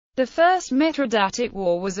The First Mithridatic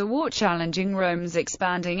War was a war challenging Rome's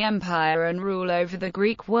expanding empire and rule over the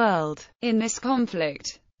Greek world. In this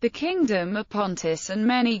conflict, the kingdom of Pontus and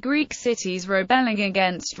many Greek cities rebelling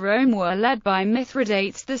against Rome were led by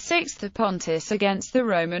Mithridates VI of Pontus against the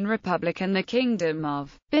Roman Republic and the kingdom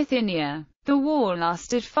of Bithynia. The war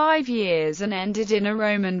lasted 5 years and ended in a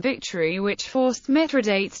Roman victory which forced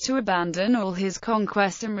Mithridates to abandon all his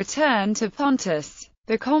conquests and return to Pontus.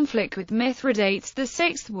 The conflict with Mithridates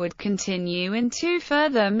VI would continue in 2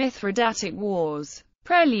 further Mithridatic Wars.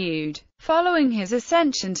 Prelude. Following his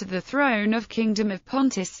ascension to the throne of Kingdom of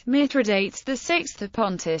Pontus, Mithridates VI of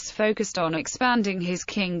Pontus focused on expanding his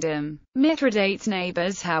kingdom. Mithridates'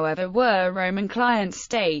 neighbors, however, were Roman client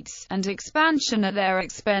states, and expansion at their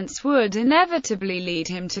expense would inevitably lead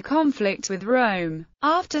him to conflict with Rome.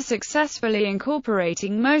 After successfully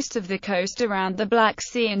incorporating most of the coast around the Black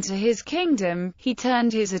Sea into his kingdom, he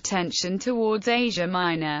turned his attention towards Asia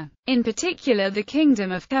Minor, in particular the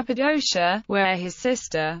kingdom of Cappadocia, where his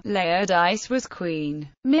sister, Laodice, was queen.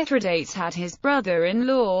 Mithridates had his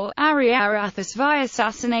brother-in-law, Ariarathes I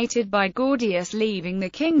assassinated by Gordius, leaving the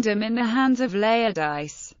kingdom in the hands of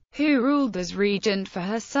Laodice, who ruled as regent for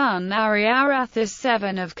her son Ariarathes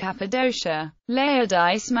VII of Cappadocia.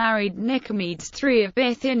 Laodice married Nicomedes III of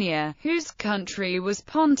Bithynia, whose country was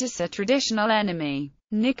Pontus, a traditional enemy.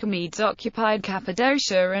 Nicomedes occupied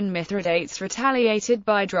Cappadocia and Mithridates retaliated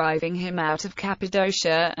by driving him out of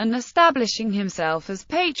Cappadocia and establishing himself as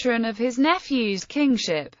patron of his nephew's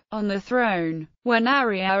kingship on the throne. When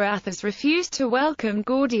Ariarathes refused to welcome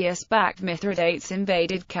Gordius back, Mithridates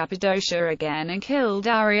invaded Cappadocia again and killed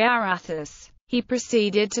Ariarathes. He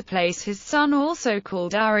proceeded to place his son, also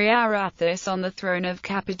called Ariarathes, on the throne of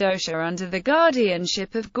Cappadocia under the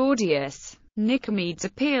guardianship of Gordius. Nicomedes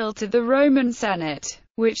appealed to the Roman Senate,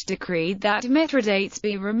 which decreed that Mithridates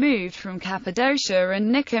be removed from Cappadocia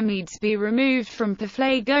and Nicomedes be removed from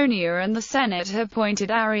Paphlagonia, and the Senate appointed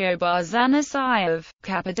Ariobarzanes I of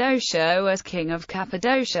Cappadocia as king of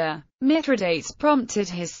Cappadocia. Mithridates prompted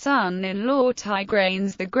his son-in-law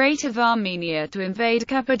Tigranes the Great of Armenia to invade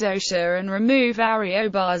Cappadocia and remove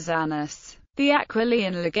Ariobarzanes. The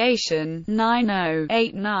Aquileian Legation,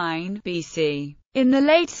 9089 BC. In the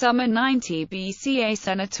late summer 90 BC, a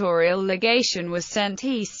senatorial legation was sent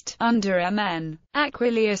east, under MN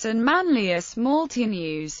Aquilius and Manlius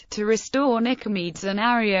Maltinius, to restore Nicomedes and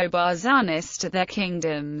Ariobarzanes to their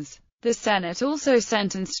kingdoms. The Senate also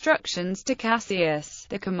sent instructions to Cassius,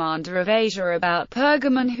 the commander of Asia, about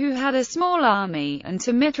Pergamon, who had a small army, and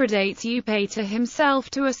to Mithridates Eupator himself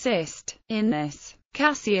to assist in this.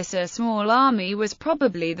 Cassius' small army was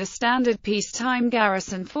probably the standard peacetime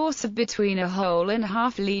garrison force of between a whole and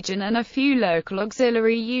half legion and a few local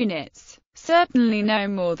auxiliary units, certainly no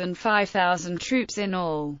more than 5,000 troops in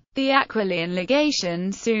all. The Aquileian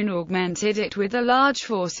legation soon augmented it with a large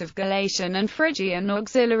force of Galatian and Phrygian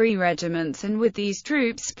auxiliary regiments, and with these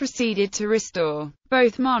troops proceeded to restore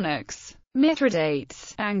both monarchs.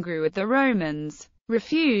 Mithridates, angry with the Romans,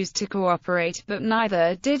 refused to cooperate, but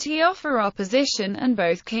neither did he offer opposition, and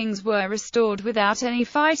both kings were restored without any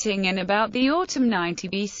fighting in about the autumn 90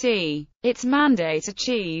 BC. Its mandate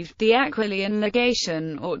achieved, the Aquileian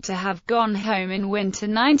legation ought to have gone home in winter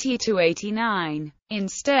 90–89.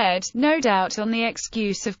 Instead, no doubt on the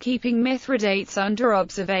excuse of keeping Mithridates under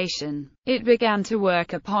observation, it began to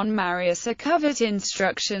work upon Marius a covert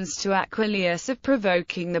instructions to Aquilius of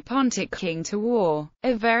provoking the Pontic king to war,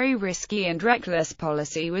 a very risky and reckless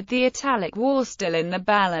policy with the Italic war still in the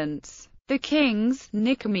balance. The kings,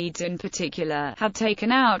 Nicomedes in particular, had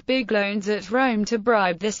taken out big loans at Rome to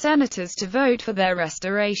bribe the senators to vote for their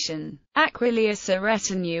restoration. Aquilius'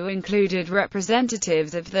 retinue included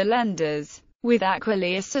representatives of the lenders. With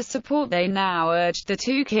Aquilius' support, they now urged the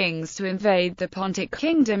two kings to invade the Pontic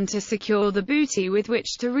kingdom to secure the booty with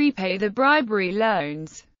which to repay the bribery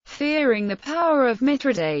loans. Fearing the power of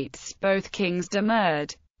Mithridates, both kings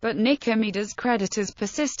demurred. But Nicomedes' creditors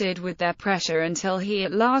persisted with their pressure until he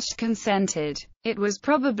at last consented. It was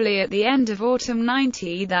probably at the end of autumn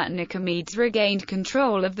 90 that Nicomedes regained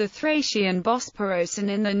control of the Thracian Bosporus, and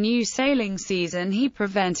in the new sailing season he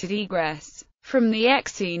prevented egress from the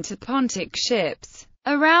Euxine to Pontic ships.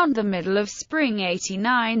 Around the middle of spring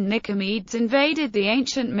 89, Nicomedes invaded the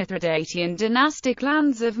ancient Mithridatean dynastic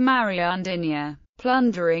lands of Mariandinia,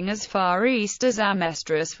 plundering as far east as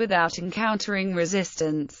Amestris without encountering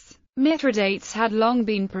resistance. Mithridates had long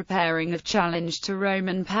been preparing a challenge to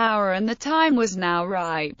Roman power, and the time was now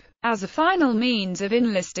ripe. As a final means of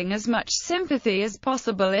enlisting as much sympathy as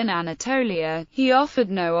possible in Anatolia, he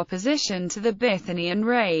offered no opposition to the Bithynian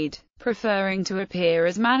raid. preferring to appear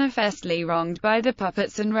as manifestly wronged by the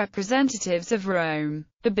puppets and representatives of Rome.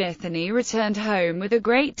 The Bithyni returned home with a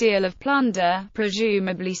great deal of plunder,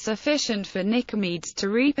 presumably sufficient for Nicomedes to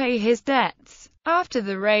repay his debts. After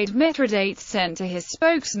the raid, Mithridates sent to his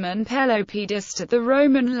spokesman Pelopidas to the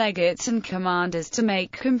Roman legates and commanders to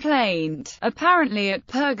make complaint, apparently at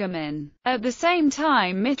Pergamon. At the same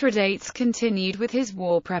time, Mithridates continued with his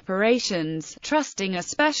war preparations, trusting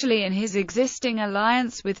especially in his existing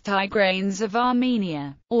alliance with Tigranes of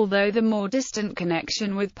Armenia, although the more distant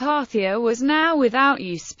connection with Parthia was now without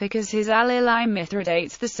use because his ally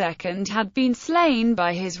Mithridates II had been slain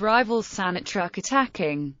by his rival Sennacherib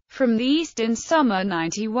attacking from the east in summer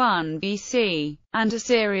 91 BC, and a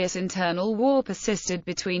serious internal war persisted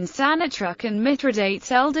between Sennacherib and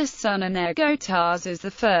Mithridates' eldest son Anegotarzes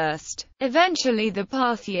I. Eventually the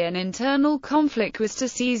Parthian internal conflict was to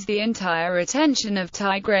seize the entire attention of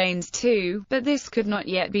Tigranes too, but this could not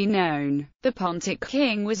yet be known. The Pontic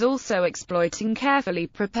king was also exploiting carefully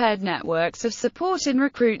prepared networks of support and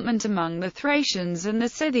recruitment among the Thracians and the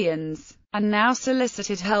Scythians, and now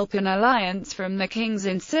solicited help in alliance from the kings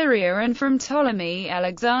in Syria and from Ptolemy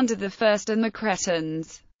Alexander I and the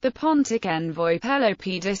Cretans. The Pontic envoy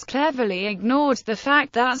Pelopidas cleverly ignored the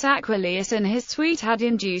fact that Aquillius and his suite had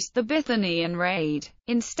induced the Bithynian raid.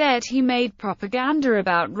 Instead he made propaganda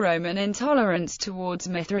about Roman intolerance towards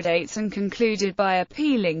Mithridates and concluded by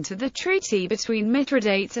appealing to the treaty between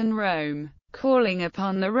Mithridates and Rome, calling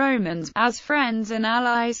upon the Romans, as friends and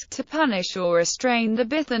allies, to punish or restrain the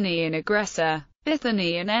Bithynian aggressor.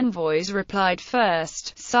 Bithynian envoys replied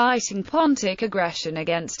first, citing Pontic aggression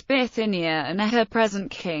against Bithynia and her present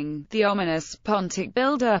king, the ominous Pontic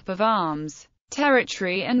build-up of arms,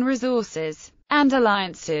 territory and resources, and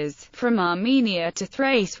alliances, from Armenia to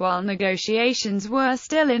Thrace, while negotiations were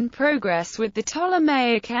still in progress with the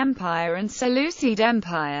Ptolemaic Empire and Seleucid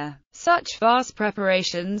Empire. Such vast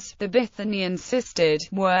preparations, the Bithynians insisted,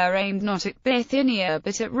 were aimed not at Bithynia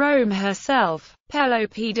but at Rome herself.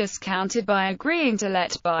 Pelopidas countered by agreeing to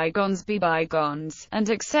let bygones be bygones, and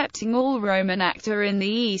accepting all Roman actor in the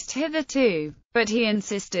east hitherto. But he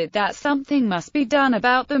insisted that something must be done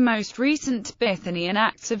about the most recent Bithynian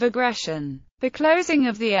acts of aggression, the closing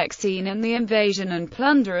of the Euxine and the invasion and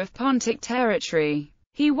plunder of Pontic territory.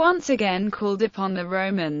 He once again called upon the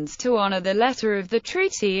Romans to honor the letter of the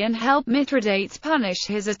treaty and help Mithridates punish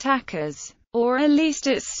his attackers, or at least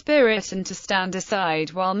its spirit, and to stand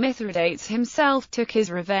aside while Mithridates himself took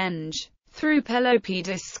his revenge. Through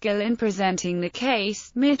Pelopidas' skill in presenting the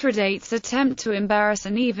case, Mithridates' attempt to embarrass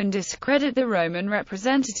and even discredit the Roman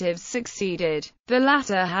representatives succeeded. The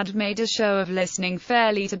latter had made a show of listening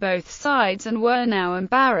fairly to both sides and were now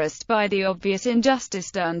embarrassed by the obvious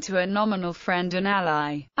injustice done to a nominal friend and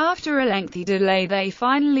ally. After a lengthy delay they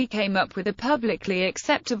finally came up with a publicly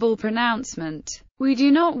acceptable pronouncement. "We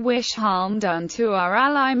do not wish harm done to our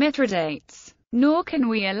ally Mithridates, nor can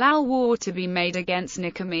we allow war to be made against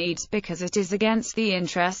Nicomedes, because it is against the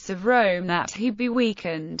interests of Rome that he be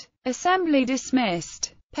weakened." Assembly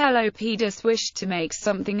dismissed. Pelopidas wished to make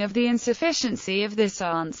something of the insufficiency of this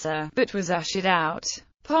answer, but was ushered out.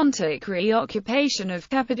 Pontic reoccupation of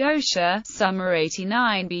Cappadocia, summer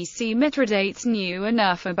 89 BC. Mithridates knew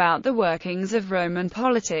enough about the workings of Roman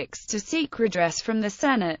politics to seek redress from the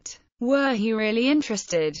Senate. Were he really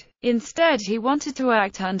interested? Instead he wanted to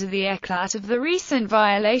act under the eclat of the recent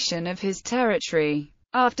violation of his territory.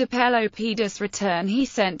 After Pelopidas' return he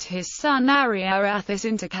sent his son Ariarathes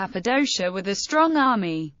into Cappadocia with a strong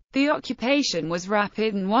army. The occupation was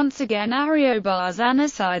rapid and once again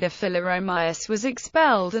Ariobarzanes either Philomaeus was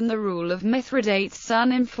expelled and the rule of Mithridates'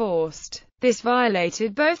 son enforced. This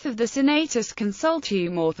violated both of the Senatus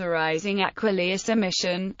Consultum authorizing Aquillius'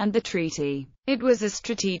 emission, and the treaty. It was a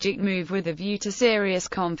strategic move with a view to serious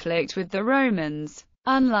conflict with the Romans.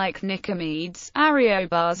 Unlike Nicomedes,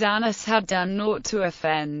 Ariobarzanes had done naught to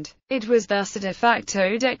offend. It was thus a de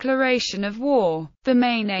facto declaration of war. The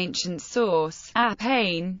main ancient source,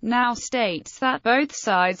 Appian, now states that both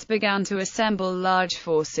sides began to assemble large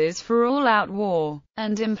forces for all-out war,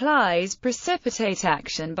 and implies precipitate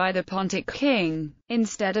action by the Pontic king.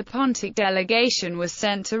 Instead a Pontic delegation was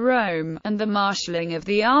sent to Rome, and the marshalling of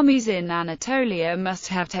the armies in Anatolia must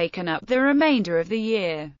have taken up the remainder of the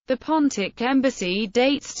year. The Pontic embassy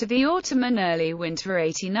dates to the autumn and early winter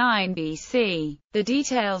 89 BC. The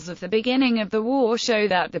details of the beginning of the war show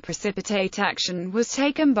that the precipitate action was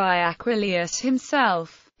taken by Aquillius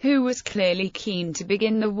himself, who was clearly keen to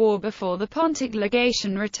begin the war before the Pontic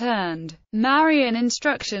legation returned. Marian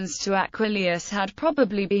instructions to Aquillius had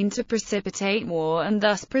probably been to precipitate war and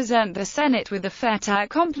thus present the Senate with a fait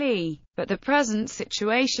accompli. But the present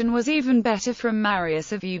situation was even better from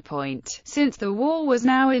Marius' viewpoint, since the war was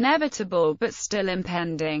now inevitable but still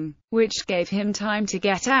impending, which gave him time to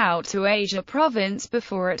get out to Asia province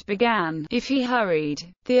before it began, if he hurried.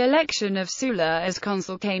 The election of Sulla as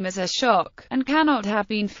consul came as a shock, and cannot have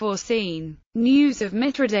been foreseen. News of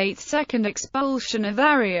Mithridates' second expulsion of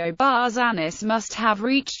Ariobarzanes must have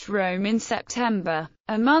reached Rome in September,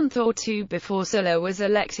 a month or two before Sulla was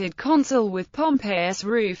elected consul with Pompeius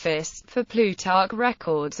Rufus, for Plutarch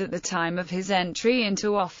records at the time of his entry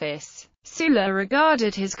into office. Sulla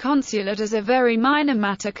regarded his consulate as a very minor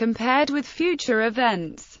matter compared with future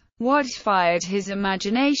events. What fired his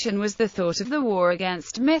imagination was the thought of the war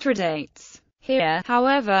against Mithridates. Here,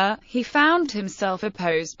 however, he found himself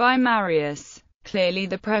opposed by Marius. Clearly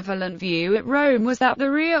the prevalent view at Rome was that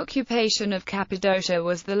the reoccupation of Cappadocia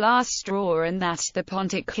was the last straw and that the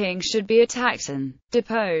Pontic king should be attacked and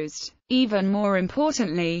deposed. Even more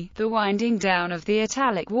importantly, the winding down of the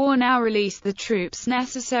Italic War now released the troops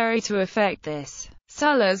necessary to effect this.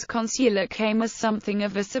 Sulla's consulate came as something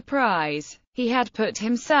of a surprise. He had put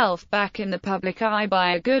himself back in the public eye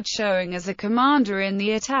by a good showing as a commander in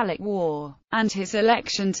the Italic War, and his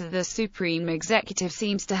election to the supreme executive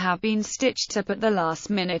seems to have been stitched up at the last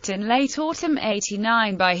minute in late autumn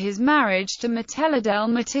 89 by his marriage to Metella del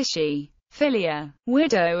Matici, Filia,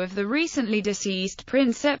 widow of the recently deceased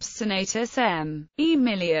Princeps Senatus M.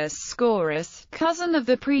 Aemilius Scaurus, cousin of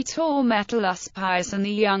the praetor Metellus Pius and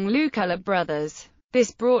the young Luculla brothers.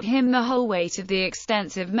 This brought him the whole weight of the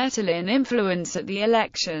extensive Metellin influence at the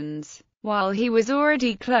elections, while he was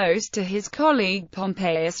already close to his colleague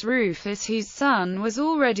Pompeius Rufus, whose son was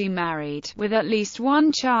already married, with at least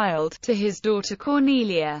one child, to his daughter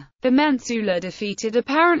Cornelia. The men Sulla defeated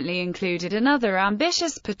apparently included another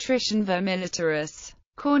ambitious patrician vir militaris,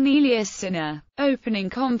 Cornelius Cinna. Opening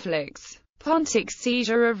conflicts. Pontic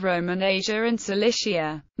seizure of Roman Asia and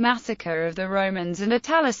Cilicia, massacre of the Romans and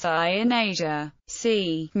Italici in Asia.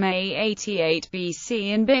 C. May 88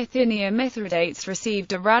 BC in Bithynia. Mithridates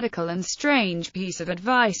received a radical and strange piece of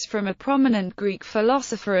advice from a prominent Greek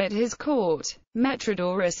philosopher at his court,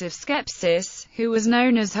 Mithridates of Skepsis, who was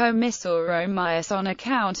known as Homus or Romius on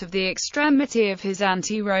account of the extremity of his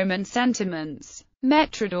anti-Roman sentiments.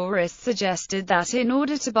 Mithridates suggested that in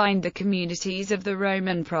order to bind the communities of the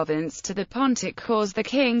Roman province to the Pontic cause, the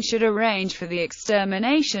king should arrange for the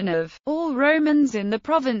extermination of all Romans in the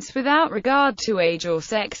province without regard to age or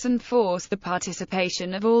sex and force the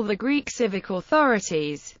participation of all the Greek civic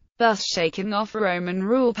authorities, thus shaking off Roman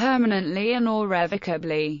rule permanently and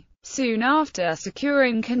irrevocably. Soon after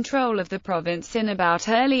securing control of the province in about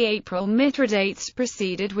early April, Mithridates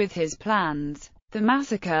proceeded with his plans. The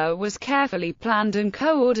massacre was carefully planned and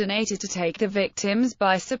coordinated to take the victims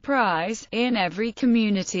by surprise, in every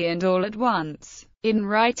community and all at once. In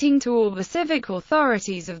writing to all the civic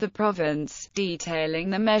authorities of the province,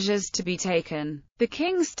 detailing the measures to be taken, the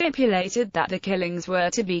king stipulated that the killings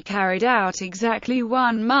were to be carried out exactly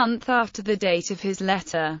 1 month after the date of his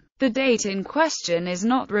letter. The date in question is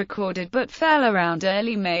not recorded but fell around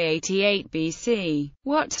early May 88 BC.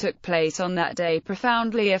 What took place on that day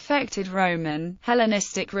profoundly affected Roman,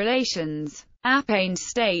 Hellenistic relations. Appian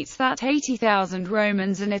states that 80,000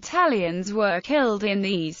 Romans and Italians were killed in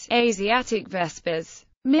these Asiatic Vespers.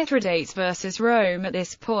 Mithridates versus Rome. At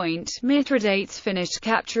this point, Mithridates finished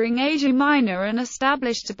capturing Asia Minor and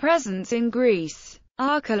established a presence in Greece.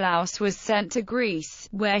 Archelaus was sent to Greece,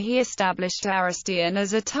 where he established Aristeon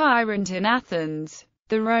as a tyrant in Athens.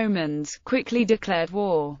 The Romans quickly declared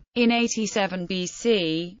war. In 87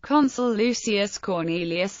 BC, consul Lucius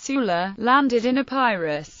Cornelius Sulla landed in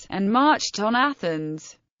Epirus, and marched on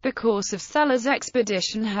Athens. The course of Sulla's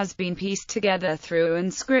expedition has been pieced together through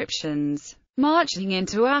inscriptions. Marching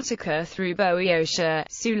into Attica through Boeotia,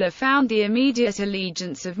 Sulla found the immediate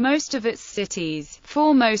allegiance of most of its cities,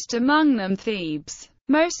 foremost among them Thebes.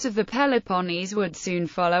 Most of the Peloponnese would soon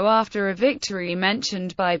follow after a victory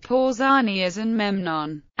mentioned by Pausanias and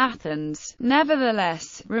Memnon. Athens,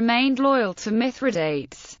 nevertheless, remained loyal to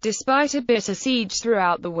Mithridates, despite a bitter siege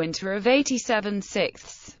throughout the winter of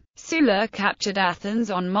 87/6. Sulla captured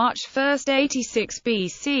Athens on March 1, 86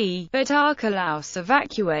 BC, but Archelaus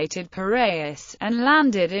evacuated Piraeus, and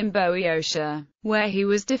landed in Boeotia, where he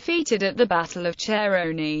was defeated at the Battle of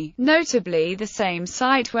Chaeronea, notably the same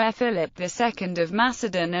site where Philip II of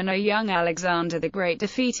Macedon and a young Alexander the Great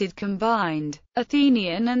defeated combined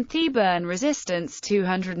Athenian and Theban resistance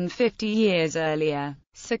 250 years earlier,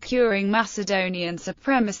 securing Macedonian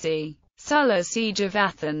supremacy. Sulla's Siege of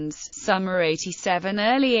Athens, summer 87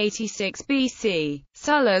 early 86 BC.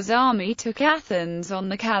 Sulla's army took Athens on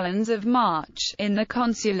the calends of March, in the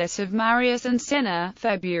consulate of Marius and Cinna,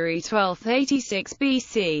 February 12, 86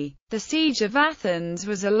 BC. The Siege of Athens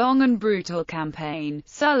was a long and brutal campaign.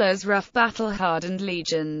 Sulla's rough battle-hardened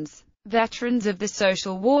legions, veterans of the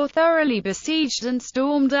social war, thoroughly besieged and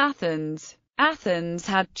stormed Athens. Athens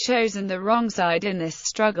had chosen the wrong side in this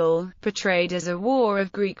struggle, portrayed as a war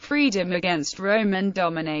of Greek freedom against Roman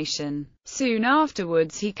domination. Soon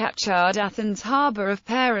afterwards he captured Athens' harbour of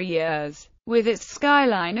Piraeus, with its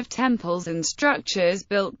skyline of temples and structures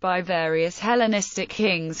built by various Hellenistic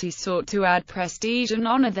kings who sought to add prestige and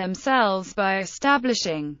honour themselves by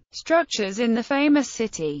establishing structures in the famous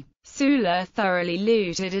city. Sulla thoroughly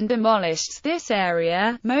looted and demolished this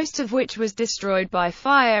area, most of which was destroyed by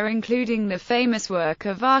fire, including the famous work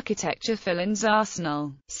of architecture Philon's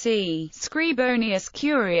arsenal. C. Scribonius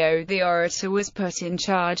Curio the orator was put in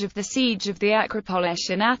charge of the siege of the Acropolis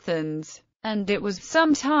in Athens, and it was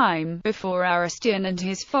some time before Aristian and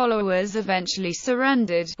his followers eventually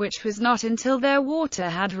surrendered, which was not until their water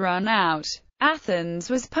had run out. Athens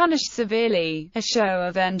was punished severely, a show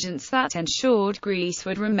of vengeance that ensured Greece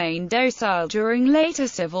would remain docile during later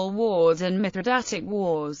civil wars and Mithridatic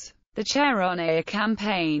wars. The Cheroneia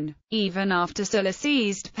campaign. Even after Sulla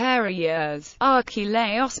seized Piraeus,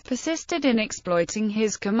 Archelaus persisted in exploiting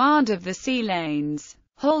his command of the sea lanes,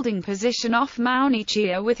 holding position off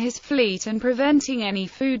Maunetia with his fleet and preventing any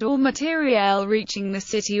food or materiel reaching the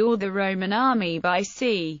city or the Roman army by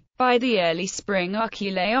sea. By the early spring,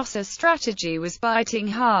 Archelaus' strategy was biting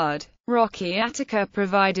hard. Rocky Attica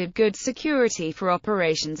provided good security for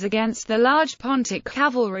operations against the large Pontic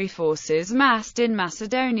cavalry forces massed in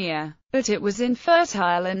Macedonia, but it was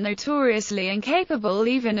infertile and notoriously incapable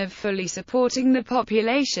even of fully supporting the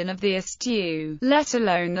population of the estu, let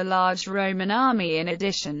alone the large Roman army in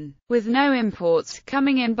addition. With no imports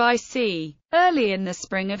coming in by sea, early in the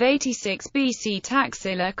spring of 86 BC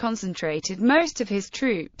Taxila concentrated most of his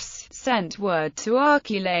troops, sent word to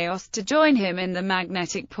Archelaus to join him in the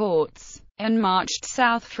magnetic ports, and marched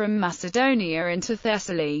south from Macedonia into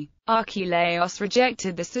Thessaly. Archelaus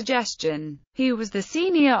rejected the suggestion. He was the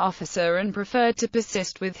senior officer and preferred to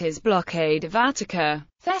persist with his blockade of Attica.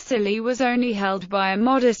 Thessaly was only held by a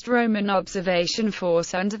modest Roman observation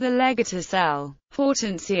force under the legatus L.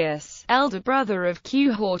 Hortensius, elder brother of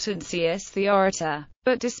Q. Hortensius the orator.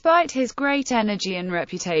 But despite his great energy and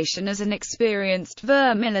reputation as an experienced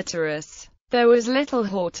vir militaris, there was little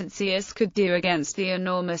Hortensius could do against the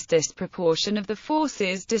enormous disproportion of the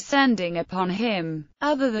forces descending upon him,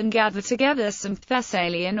 other than gather together some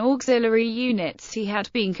Thessalian auxiliary units he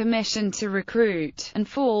had been commissioned to recruit, and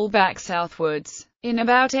fall back southwards. In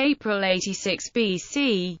about April 86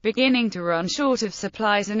 BC, beginning to run short of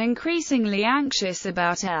supplies and increasingly anxious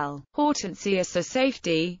about L. Hortensius'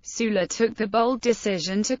 safety, Sulla took the bold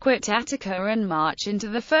decision to quit Attica and march into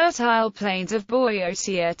the fertile plains of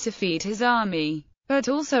Boeotia to feed his army, but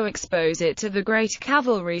also expose it to the great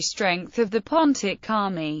cavalry strength of the Pontic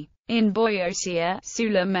army. In Boeotia,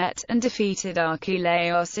 Sulla met and defeated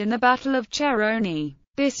Archelaus in the Battle of Cheroneia.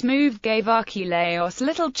 This move gave Archelaus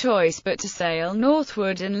little choice but to sail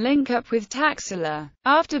northward and link up with Taxila.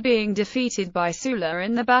 After being defeated by Sulla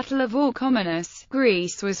in the Battle of Orchomenus,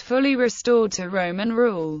 Greece was fully restored to Roman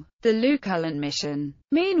rule. The Lucullan mission.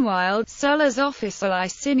 Meanwhile, Sulla's officer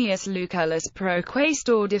Licinius Lucullus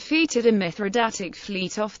Proquaestor defeated a Mithridatic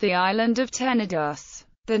fleet off the island of Tenedos.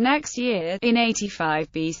 The next year, in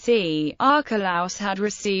 85 BC, Archelaus had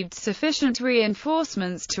received sufficient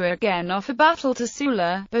reinforcements to again offer battle to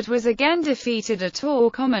Sulla, but was again defeated at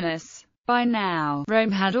Orchomenus. By now,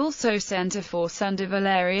 Rome had also sent a force under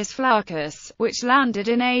Valerius Flaccus, which landed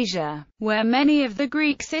in Asia, where many of the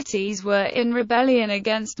Greek cities were in rebellion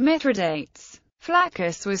against Mithridates.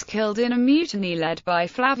 Flaccus was killed in a mutiny led by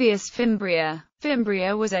Flavius Fimbria.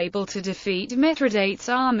 Fimbria was able to defeat Mithridates'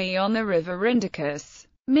 army on the river Rhindacus.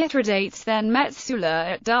 Mithridates then met Sulla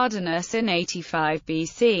at Dardanus in 85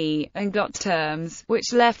 BC, and got terms,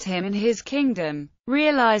 which left him in his kingdom.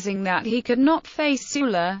 Realizing that he could not face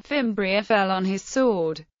Sulla, Fimbria fell on his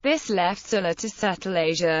sword. This left Sulla to settle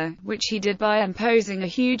Asia, which he did by imposing a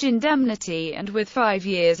huge indemnity and with 5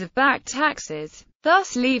 years of back taxes,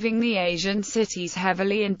 thus leaving the Asian cities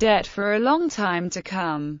heavily in debt for a long time to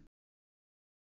come.